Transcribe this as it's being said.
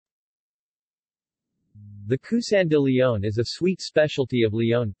The Coussin de Lyon is a sweet specialty of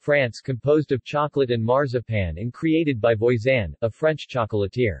Lyon, France composed of chocolate and marzipan and created by Voisin, a French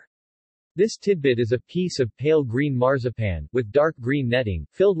chocolatier. This tidbit is a piece of pale green marzipan, with dark green netting,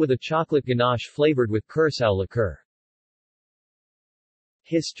 filled with a chocolate ganache flavored with curaçao liqueur.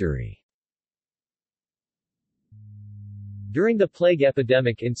 History. During the plague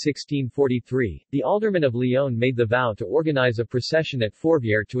epidemic in 1643, the aldermen of Lyon made the vow to organize a procession at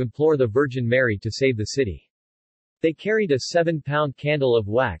Fourvière to implore the Virgin Mary to save the city. They carried a 7-pound candle of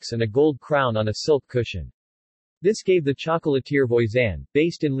wax and a gold crown on a silk cushion. This gave the chocolatier Voisin,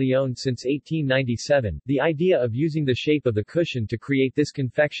 based in Lyon since 1897, the idea of using the shape of the cushion to create this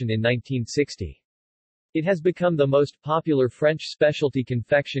confection in 1960. It has become the most popular French specialty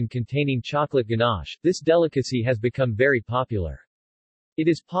confection containing chocolate ganache. This delicacy has become very popular. It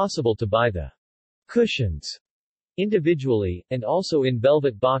is possible to buy the cushions individually, and also in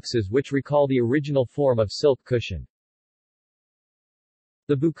velvet boxes which recall the original form of silk cushion.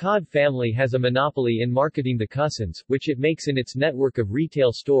 The Boucade family has a monopoly in marketing the Coussins, which it makes in its network of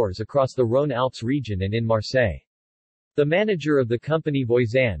retail stores across the Rhône-Alpes region and in Marseille. The manager of the company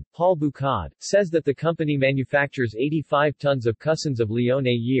Voisin, Paul Boucade, says that the company manufactures 85 tons of Coussins of Lyon a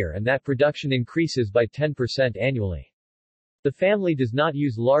year and that production increases by 10% annually. The family does not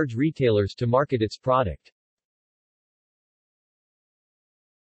use large retailers to market its product.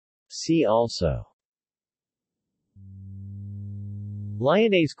 See also: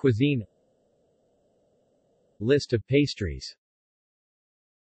 Lyonnaise cuisine, List of pastries.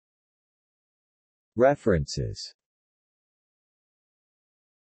 References.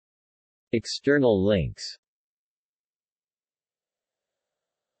 External links.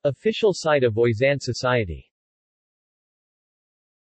 Official site of Voisin Society.